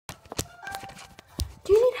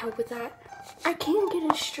help with that? I can't get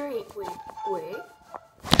it straight. Wait.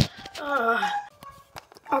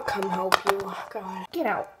 I'll come help you. God. Get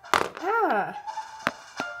out.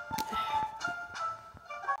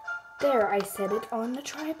 There, I set it on the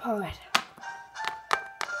tripod.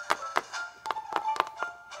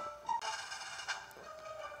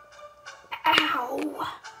 Ow!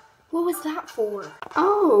 What was that for?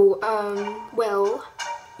 Oh, well,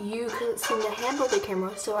 you couldn't seem to handle the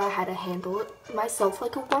camera, so I had to handle it myself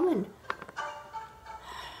like a woman.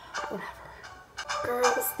 Whatever.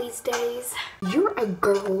 Girls these days. You're a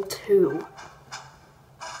girl too.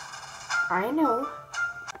 I know.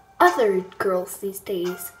 Other girls these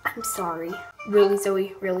days. I'm sorry. Really,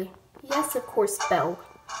 Zoe? Really? Yes, of course, Belle.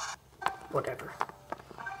 Whatever.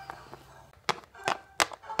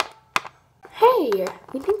 Hey,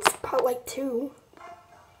 we need spotlight too.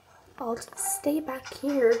 I'll just stay back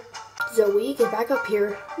here. Zoe, get back up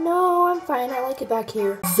here. No, I'm fine. I like it back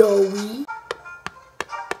here. Zoe?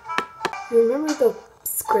 You remember the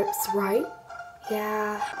scripts, right?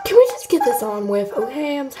 Yeah. Can we just get this on with?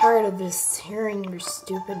 Okay, I'm tired of this hearing your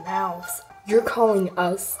stupid mouths. You're calling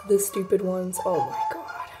us the stupid ones? Oh my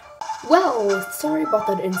god. Well, sorry about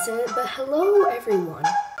that incident, but hello everyone.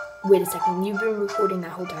 Wait a second, you've been recording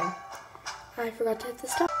that whole time. I forgot to hit the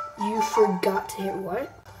stop. You forgot to hit what?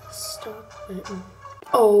 Stop button.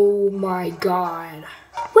 Oh my god.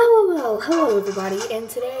 Well, hello everybody, and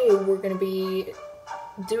today we're gonna be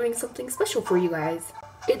doing something special for you guys.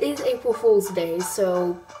 It is April Fool's Day,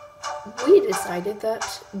 so we decided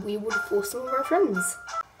that we would fool some of our friends.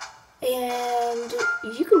 And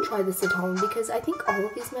you can try this at home because I think all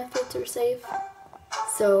of these methods are safe.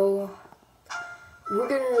 So we're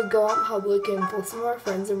gonna go out in public and fool some of our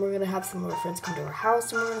friends, and we're gonna have some of our friends come to our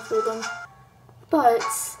house and we're gonna fool them. But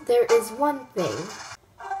there is one thing.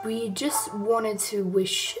 We just wanted to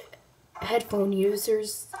wish headphone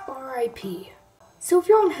users R.I.P. So if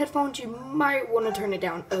you're on headphones, you might want to turn it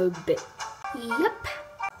down a bit. Yep.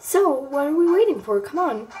 So what are we waiting for? Come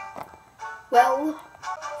on. Well,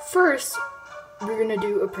 first, we're gonna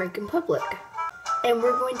do a prank in public. And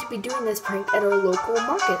we're going to be doing this prank at our local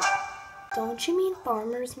market. Don't you mean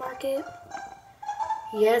farmer's market?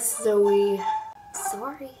 Yes, Zoe.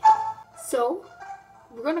 Sorry. So,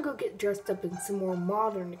 we're gonna go get dressed up in some more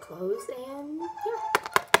modern clothes and yeah.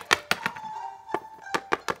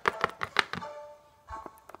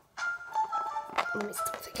 Let me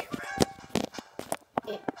stop the camera.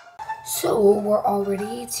 Yeah. So, we're all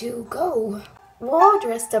ready to go. We're all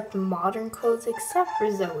dressed up in modern clothes except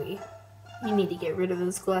for Zoe. You need to get rid of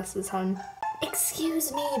those glasses, hon.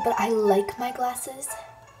 Excuse me, but I like my glasses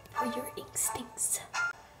for your instincts.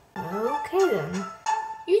 Okay then.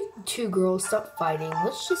 You two girls stop fighting.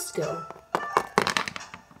 Let's just go.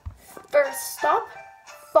 First stop,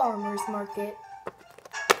 farmer's market.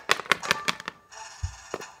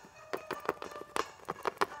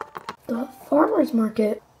 The farmer's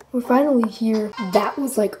market. We're finally here. That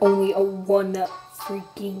was like only a 1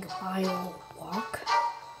 freaking mile walk.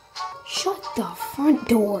 Shut the front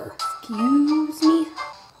door. Excuse me?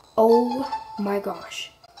 Oh my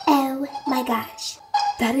gosh. Oh my gosh.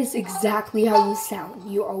 That is exactly how you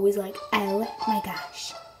sound. You're always like, oh my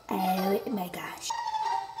gosh. Oh my gosh.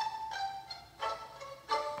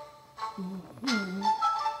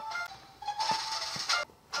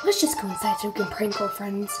 Let's just go inside so we can prank our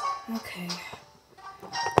friends. Okay.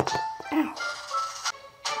 Ow.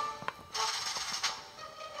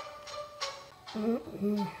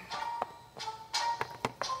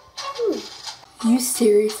 You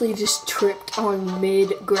seriously just tripped on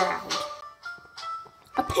mid-ground.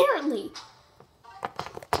 Apparently.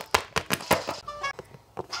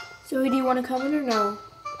 So do you want to come in or no?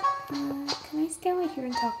 Can I stay right here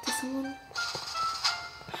and talk to someone?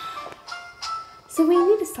 So we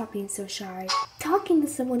need to stop being so shy. Talking to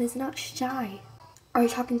someone is not shy. Are you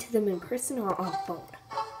talking to them in person or on phone?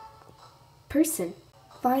 Person.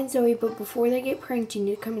 Fine, Zoe, but before they get pranked, you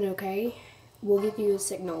need to come in, okay? We'll give you a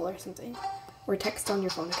signal or something. Or text on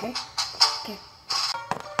your phone, okay? Okay.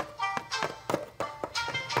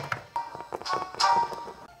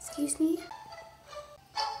 Excuse me?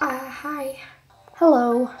 Hi.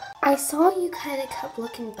 Hello. I saw you kind of kept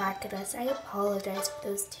looking back at us. I apologize for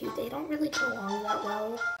those two. They don't really get along that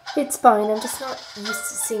well. It's fine. I'm just not used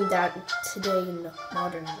to seeing that today in the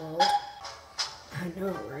modern world. I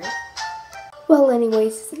know, right? Well,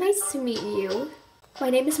 anyways, it's nice to meet you. My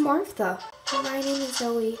name is Martha. And my name is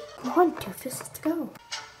Zoe. Come on, doofus, let's go.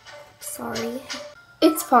 Sorry.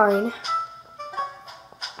 It's fine.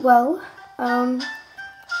 Well,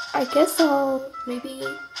 I guess I'll maybe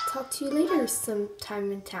talk to you later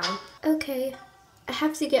sometime in town. Okay. I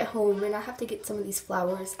have to get home and I have to get some of these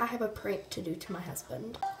flowers. I have a prank to do to my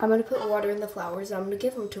husband. I'm gonna put water in the flowers and I'm gonna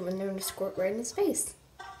give them to him and they're gonna squirt right in his face.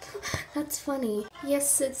 That's funny.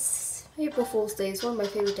 Yes, it's April Fool's Day. It's one of my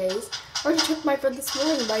favorite days. I already took my friend this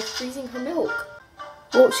morning by freezing her milk.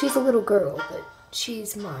 Well, she's a little girl, but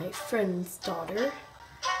she's my friend's daughter.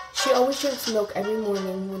 She always drinks milk every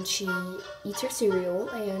morning when she eats her cereal,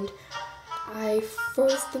 and I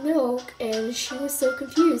froze the milk and she was so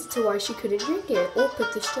confused to why she couldn't drink it or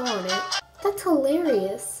put the straw in it. That's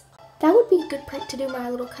hilarious. That would be a good prank to do my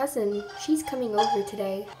little cousin. She's coming over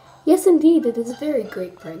today. Yes, indeed, it is a very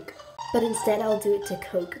great prank. But instead I'll do it to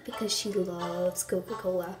Coke because she loves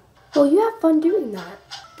Coca-Cola. Well, you have fun doing that.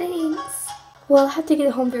 Thanks. Well, I'll have to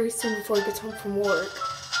get home very soon before he gets home from work.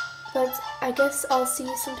 But I guess I'll see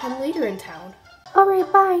you sometime later in town.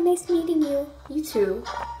 Alright, bye. Nice meeting you. You too.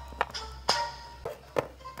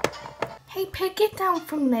 Hey, pig, get down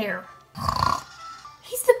from there.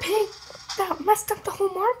 He's the pig that messed up the whole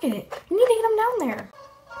market. You need to get him down there.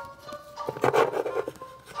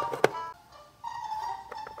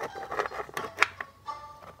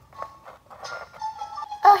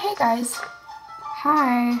 Oh, hey, guys.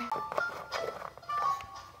 Hi.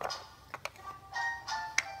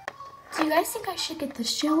 Do you guys think I should get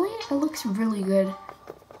this jelly? It looks really good.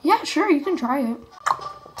 Yeah, sure, you can try it.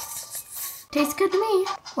 Tastes good to me.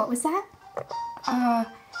 What was that?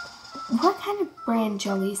 What kind of brand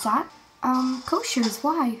jelly is that? Kosher's,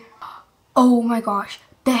 why? Oh my gosh,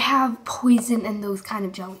 they have poison in those kind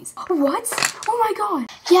of jellies. What? Oh my god.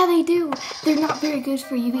 Yeah, they do. They're not very good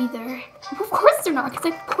for you either. Of course they're not, because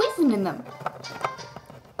they have poison in them.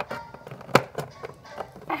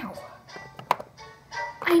 Ow.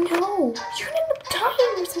 I know. You're gonna end up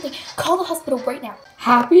dying or something. Call the hospital right now.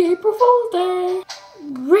 Happy April Fool's Day.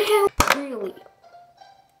 Really?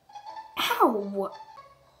 Ow.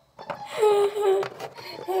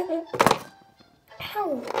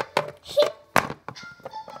 Ow.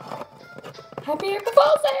 Happy April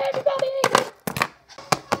Fool's Day, everybody.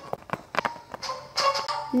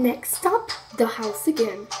 Next stop, the house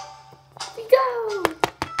again. Here we go.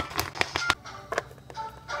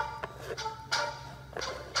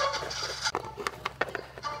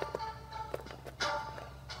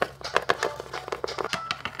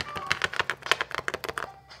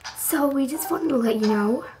 So we just wanted to let you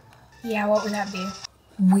know. Yeah, what would that be?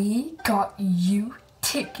 We got you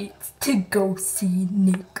tickets to go see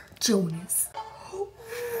Nick Jonas.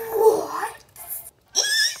 What?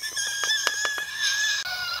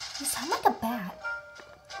 You sound like a bat.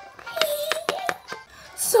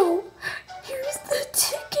 So, here's the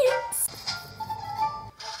tickets.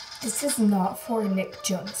 This is not for Nick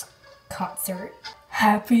Jonas concert.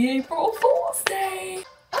 Happy April Fool's Day.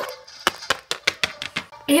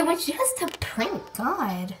 It was just a prank,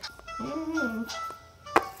 God.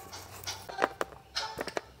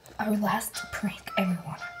 Our last prank,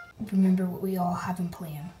 everyone. Remember what we all have in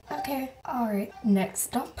plan. Okay, alright. Next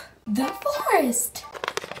stop, the forest.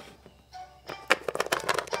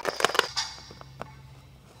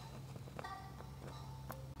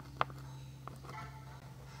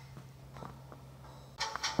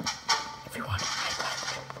 Everyone,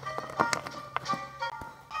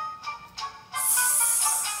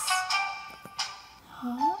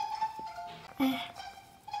 huh?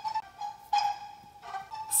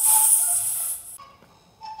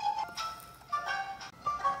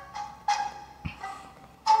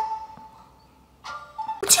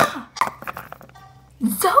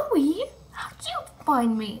 Zoe, how'd you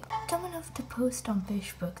find me? Dumb enough to post on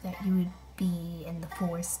Facebook that you would be in the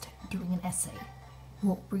forest doing an essay.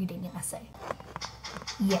 Well, reading an essay.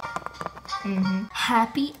 Yeah.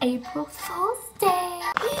 Happy April Fool's Day.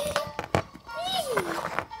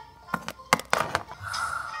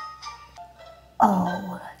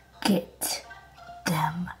 Oh, get